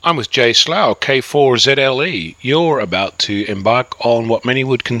I'm with Jay Slough, K4ZLE. You're about to embark on what many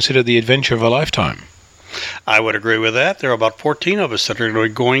would consider the adventure of a lifetime. I would agree with that. There are about 14 of us that are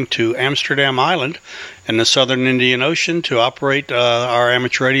going to Amsterdam Island in the southern Indian Ocean to operate our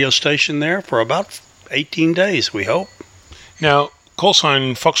amateur radio station there for about 18 days, we hope. Now, call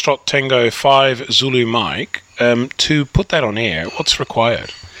sign Foxtrot Tango 5 Zulu Mike. To put that on air, what's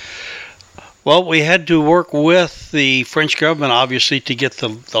required? Well, we had to work with the French government, obviously, to get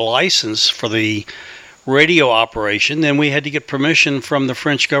the license for the radio operation. Then we had to get permission from the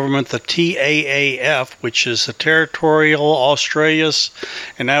French government, the TAAF, which is the Territorial Australis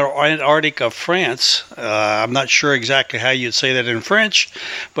and Antarctic of France. I'm not sure exactly how you'd say that in French,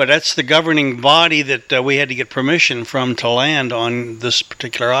 but that's the governing body that we had to get permission from to land on this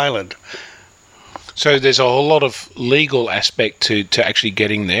particular island. So there's a whole lot of legal aspect to actually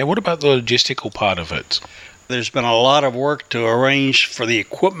getting there. What about the logistical part of it? There's been a lot of work to arrange for the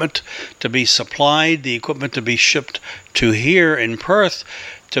equipment to be supplied, the equipment to be shipped to here in Perth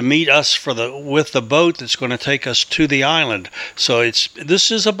to meet us with the boat that's going to take us to the island. So this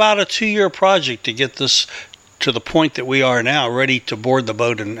is about a 2-year project to get this to the point that we are now, ready to board the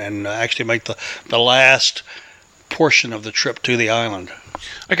boat and actually make the last portion of the trip to the island.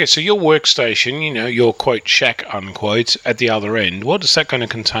 Okay, so your workstation, your quote shack unquote at the other end, what is that going to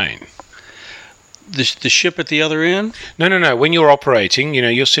contain? The ship at the other end? No. When you're operating,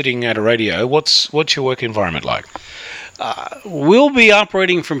 you're sitting at a radio. What's your work environment like? We'll be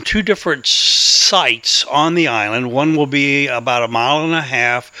operating from 2 different sites on the island. One will be about 1.5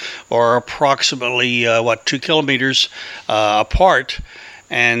 miles or approximately 2 kilometers apart.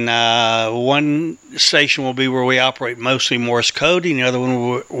 And one station will be where we operate mostly Morse code, and the other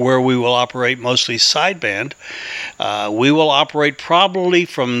one where we will operate mostly sideband. We will operate probably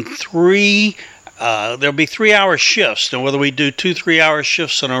from 3. There'll be 3-hour shifts. Now, whether we do 2 3-hour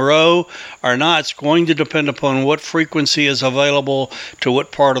shifts in a row or not, it's going to depend upon what frequency is available to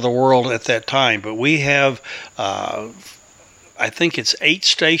what part of the world at that time. But we have, I think it's 8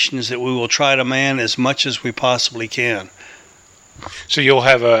 stations that we will try to man as much as we possibly can. So you'll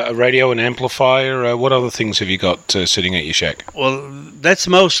have a radio, an amplifier. What other things have you got sitting at your shack? Well, that's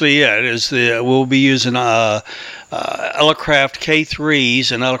mostly it. We'll be using Elecraft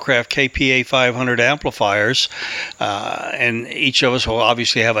K3s and Elecraft KPA 500 amplifiers, and each of us will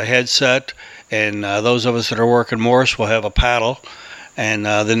obviously have a headset, and those of us that are working Morse will have a paddle. And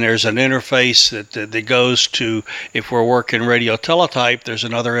then there's an interface that goes to, if we're working radio teletype, there's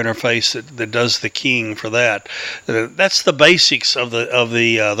another interface that does the keying for that. That's the basics of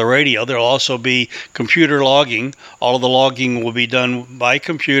the radio. There'll also be computer logging. All of the logging will be done by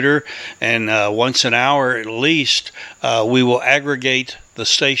computer, and once an hour at least, we will aggregate the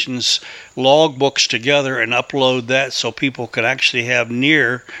station's log books together and upload that so people can actually have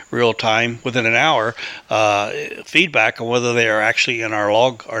near real time, within an hour, feedback on whether they are actually in our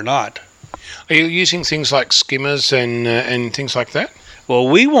log or not. Are you using things like skimmers and things like that? Well,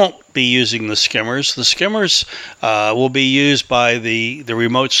 we won't be using the skimmers. The skimmers will be used by the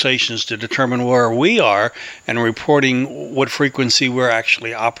remote stations to determine where we are and reporting what frequency we're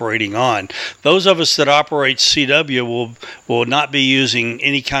actually operating on. Those of us that operate CW will not be using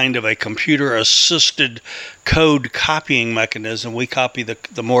any kind of a computer-assisted code copying mechanism. We copy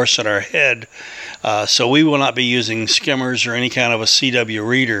the Morse in our head, so we will not be using skimmers or any kind of a CW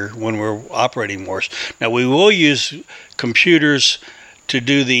reader when we're operating Morse. Now, we will use computers to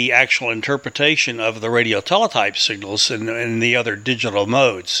do the actual interpretation of the radio teletype signals and the other digital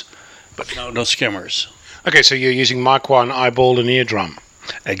modes, but no skimmers. Okay, so you're using Mic 1, eyeball, and eardrum.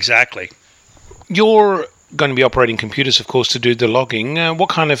 Exactly. You're going to be operating computers, of course, to do the logging. What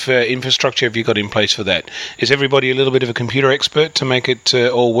kind of infrastructure have you got in place for that? Is everybody a little bit of a computer expert to make it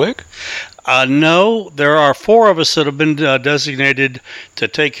all work? No, there are 4 of us that have been designated to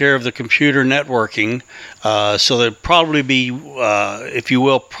take care of the computer networking. So there'll probably be, if you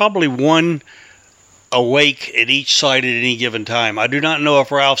will, probably 1 awake at each site at any given time. I do not know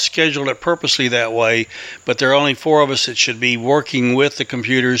if Ralph scheduled it purposely that way, but there are only 4 of us that should be working with the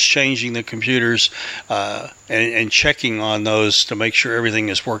computers, changing the computers, and checking on those to make sure everything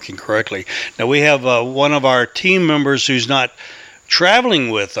is working correctly. Now, we have one of our team members who's not traveling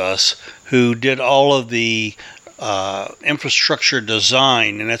with us, who did all of the infrastructure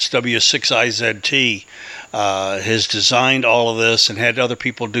design, and that's W6IZT. Has designed all of this and had other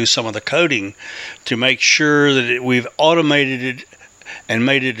people do some of the coding to make sure that we've automated it and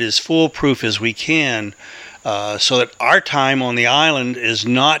made it as foolproof as we can, so that our time on the island is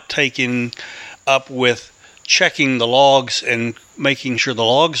not taken up with checking the logs and making sure the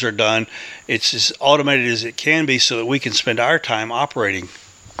logs are done. It's as automated as it can be so that we can spend our time operating.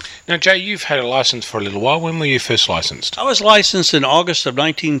 Now, Jay, you've had a license for a little while. When were you first licensed? I was licensed in August of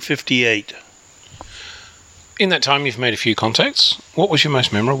 1958. In that time, you've made a few contacts. What was your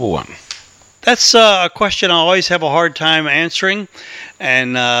most memorable one? That's a question I always have a hard time answering.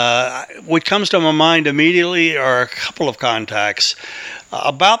 And what comes to my mind immediately are a couple of contacts.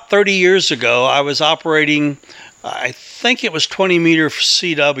 About 30 years ago, I was operating, I think it was 20 meter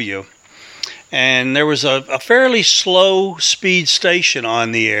CW. And there was a fairly slow speed station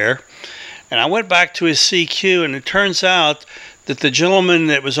on the air. And I went back to his CQ, and it turns out that the gentleman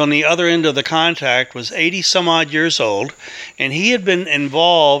that was on the other end of the contact was 80 some odd years old, and he had been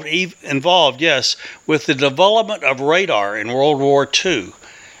involved, yes, with the development of radar in World War II.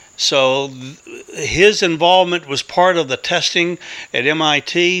 So his involvement was part of the testing at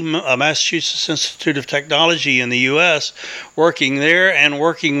MIT, Massachusetts Institute of Technology in the U.S., working there and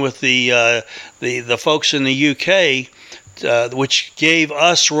working with the folks in the U.K., which gave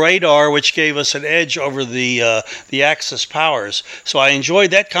us radar, which gave us an edge over the Axis powers. So I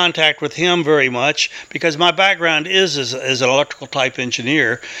enjoyed that contact with him very much because my background is as an electrical type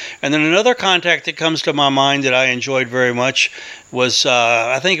engineer. And then another contact that comes to my mind that I enjoyed very much was,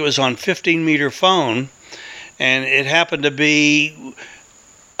 I think it was on 15-meter phone, and it happened to be,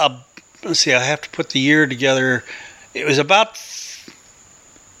 let's see, I have to put the year together. It was about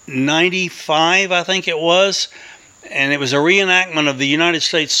 95, I think it was. And it was a reenactment of the United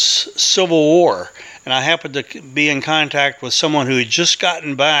States Civil War. And I happened to be in contact with someone who had just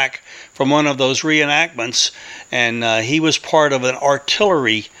gotten back from one of those reenactments. And he was part of an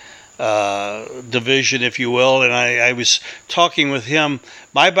artillery division, if you will. And I was talking with him.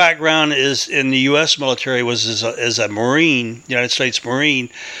 My background is in the U.S. military, was as a Marine, United States Marine.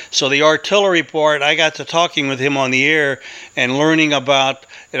 So the artillery part, I got to talking with him on the air and learning about,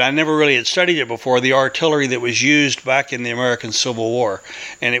 and I never really had studied it before, the artillery that was used back in the American Civil War.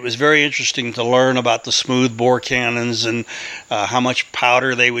 And it was very interesting to learn about the smooth bore cannons and how much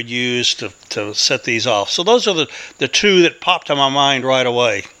powder they would use to set these off. So those are the two that popped to my mind right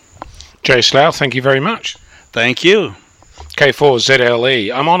away. Jay Slough, thank you very much. Thank you.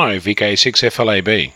 K4ZLE, I'm Onno, VK6FLAB.